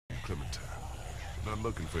Clementine. We're not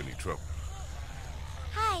looking for any trouble.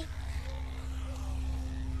 Hi.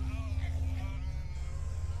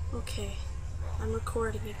 Okay, I'm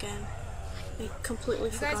recording again. I completely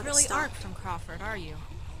You forgot guys to really stop. aren't from Crawford, are you?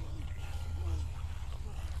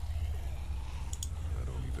 I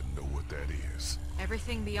don't even know what that is.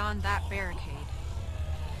 Everything beyond that barricade.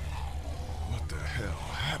 What the hell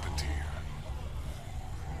happened here?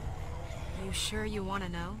 You sure you want to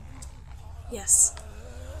know? Yes.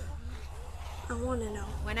 I want to know.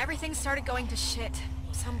 When everything started going to shit,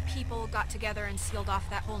 some people got together and sealed off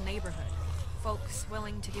that whole neighborhood. Folks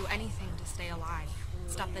willing to do anything to stay alive,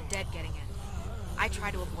 stop the dead getting in. I try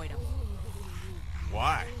to avoid them.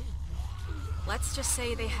 Why? Let's just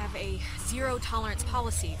say they have a zero-tolerance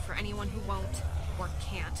policy for anyone who won't or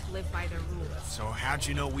can't live by their rules. So how'd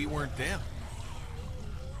you know we weren't them?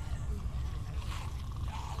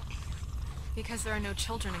 Because there are no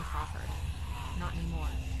children in Crawford. Not anymore.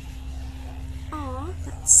 Aw,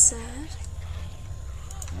 that's sad.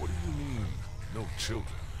 What do you mean, no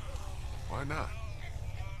children? Why not?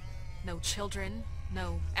 No children,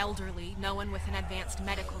 no elderly, no one with an advanced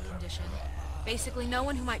medical condition. Basically, no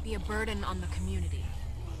one who might be a burden on the community.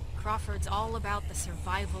 Crawford's all about the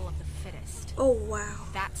survival of the fittest. Oh, wow.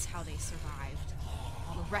 That's how they survived.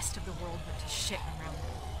 While the rest of the world went to shit around them.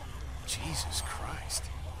 Jesus Christ.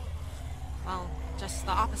 Well, just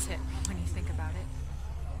the opposite when you think about it.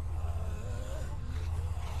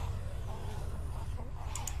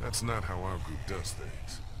 That's not how our group does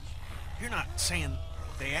things. You're not saying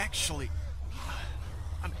they actually...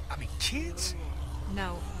 I mean, kids?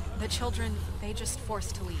 No, the children, they just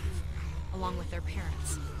forced to leave, along with their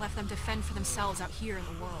parents. Left them to fend for themselves out here in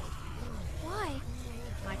the world. Why?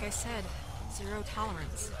 Like I said, zero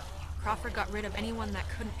tolerance. Crawford got rid of anyone that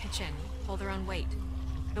couldn't pitch in, pull their own weight.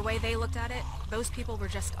 The way they looked at it, those people were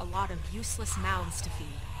just a lot of useless mouths to feed,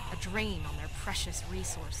 a drain on their precious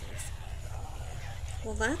resources.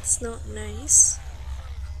 Well, that's not nice.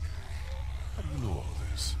 How do you know all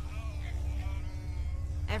this?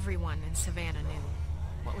 Everyone in Savannah knew.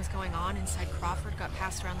 What was going on inside Crawford got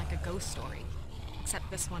passed around like a ghost story. Except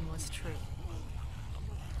this one was true.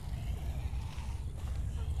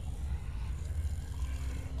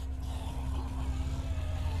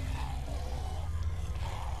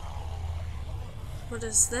 What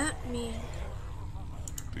does that mean?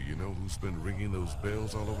 Do you know who's been ringing those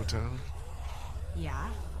bells all over town? Yeah,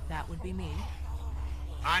 that would be me.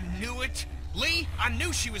 I knew it! Lee, I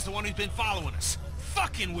knew she was the one who's been following us.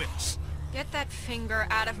 Fucking with us. Get that finger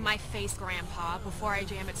out of my face, Grandpa, before I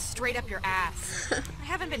jam it straight up your ass. I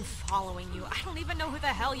haven't been following you. I don't even know who the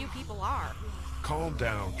hell you people are. Calm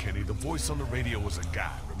down, Kenny. The voice on the radio was a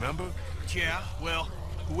guy, remember? Yeah, well,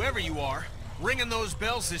 whoever you are, ringing those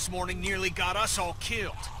bells this morning nearly got us all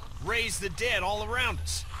killed. Raised the dead all around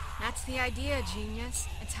us. That's the idea, genius.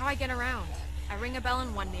 It's how I get around. I ring a bell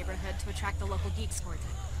in one neighborhood to attract the local geeks towards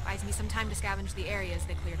it. Buys me some time to scavenge the areas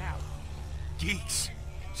they cleared out. Geeks?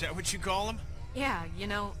 Is that what you call them? Yeah, you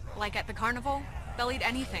know, like at the carnival, they'll eat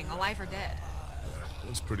anything, alive or dead.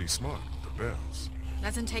 That's pretty smart, the bells.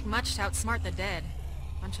 Doesn't take much to outsmart the dead.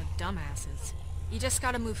 Bunch of dumbasses. You just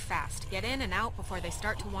gotta move fast, get in and out before they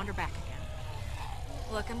start to wander back again.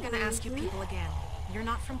 Look, I'm gonna ask you people again. You're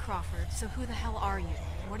not from Crawford, so who the hell are you?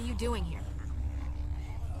 What are you doing here?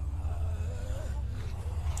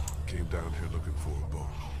 Came down here looking for a boat.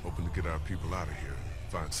 Hoping to get our people out of here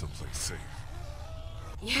and find someplace safe.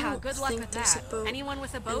 Yeah, don't good luck think with there's that. a boat Anyone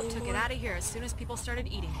with a boat took it anymore. out of here as soon as people started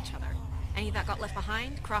eating each other. Any that got left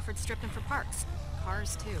behind, Crawford stripped them for parts.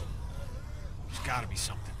 Cars, too. There's gotta be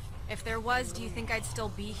something. If there was, do you think I'd still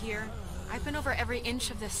be here? I've been over every inch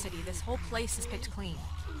of this city. This whole place is picked clean.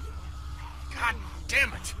 God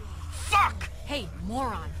damn it! Fuck! Hey,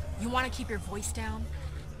 moron. You want to keep your voice down?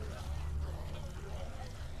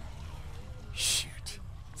 Shoot.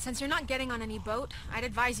 Since you're not getting on any boat, I'd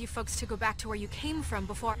advise you folks to go back to where you came from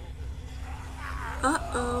before...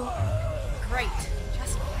 Uh-oh. Great.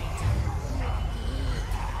 Just great.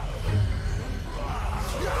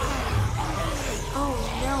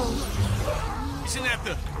 Oh, Isn't that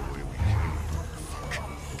the...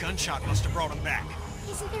 Fuck. Gunshot must have brought him back.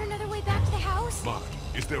 Isn't there another way back to the house? Mark,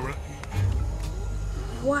 is there a... no.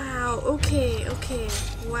 Wow, okay.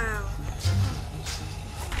 Wow.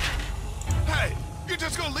 Hey! You're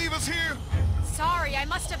just gonna leave us here? Sorry, I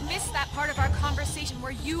must have missed that part of our conversation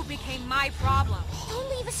where you became my problem. Don't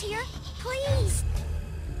leave us here, please.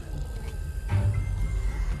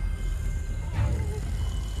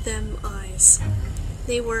 Them eyes.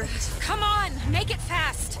 They were... Come on, make it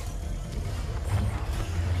fast.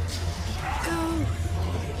 Go.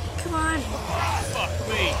 Come on. Fuck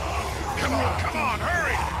me. Come on,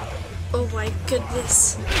 hurry! Oh my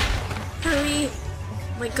goodness. Hurry.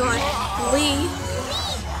 Oh my god. Lee.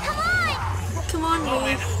 Come on, Oh,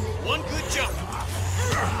 Lee. and one good jump.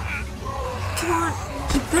 Come on.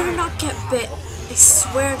 He better not get bit. I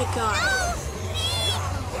swear to God.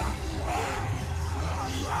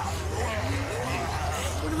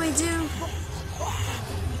 What do I do?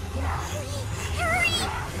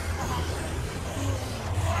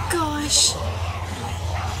 Gosh.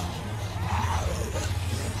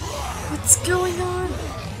 What's going on?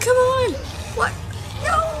 Come on! What?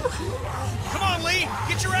 No! Come on, Lee.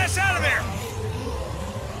 Get your ass out of there.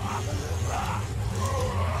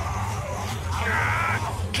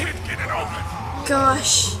 Can't get it open.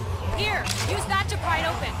 Gosh. Here, use that to pry it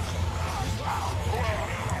open.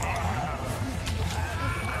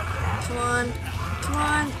 Come on. Come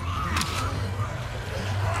on.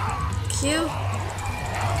 Q.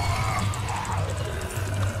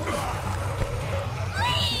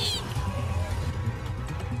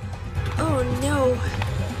 Oh no.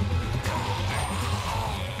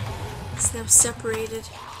 It's now separated.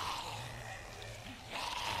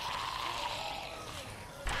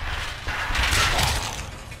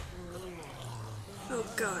 Oh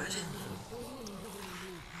god.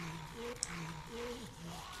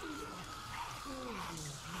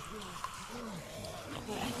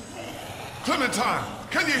 Clementine,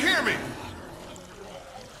 can you hear me?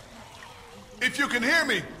 If you can hear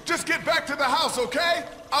me, just get back to the house, okay?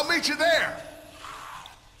 I'll meet you there.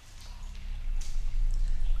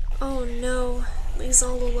 Oh no. Lee's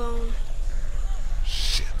all alone.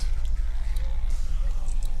 Shit.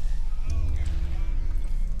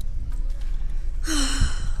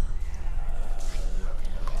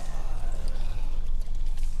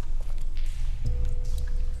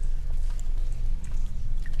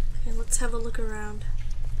 Okay, let's have a look around.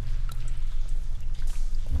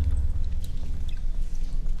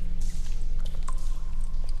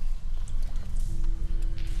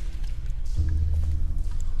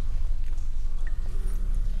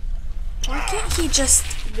 Why can't he just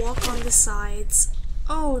walk on the sides?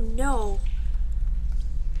 Oh no.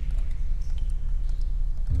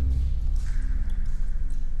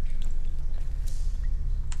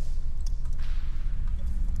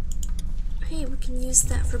 Hey, we can use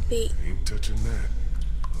that for bait. Ain't touching that.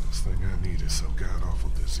 Last thing I need is some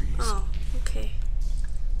god-awful disease. Oh, okay.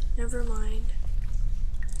 Never mind.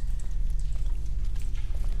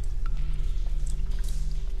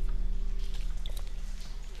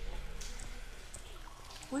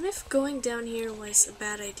 What if going down here was a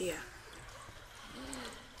bad idea?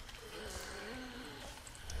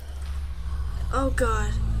 Oh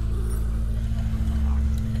god.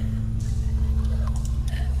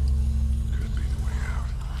 Could be the way out.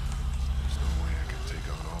 There's no way I can take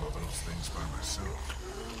on all of those things by myself.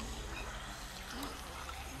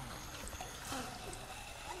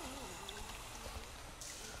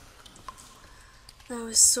 That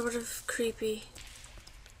was sort of creepy.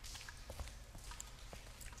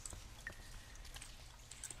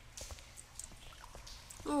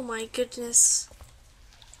 Oh my goodness.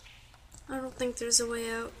 I don't think there's a way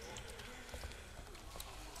out.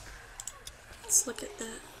 Let's look at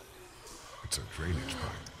that. It's a drainage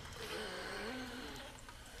pipe.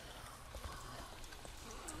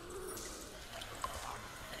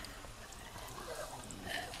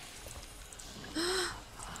 I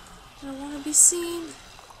don't want to be seen.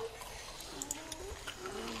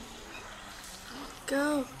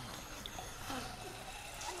 Go.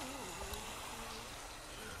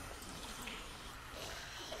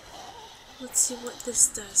 Let's see what this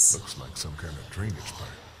does. Looks like some kind of drainage pipe.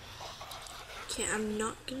 Okay, I'm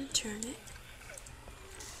not gonna turn it.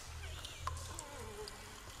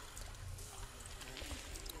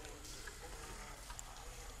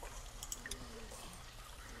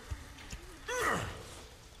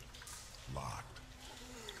 Locked.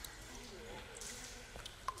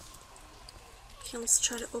 Okay, let's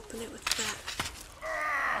try to open it with that.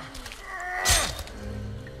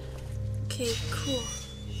 Okay, cool.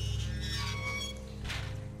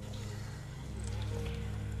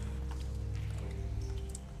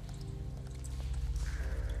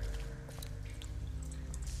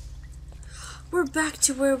 We're back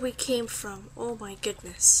to where we came from. Oh my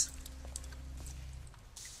goodness.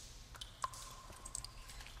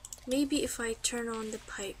 Maybe if I turn on the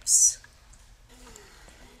pipes,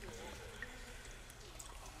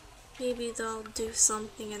 maybe they'll do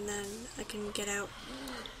something and then I can get out.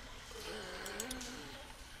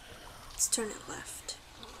 Let's turn it left.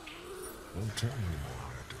 Won't turn anymore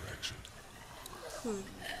in that direction.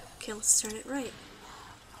 Okay, let's turn it right.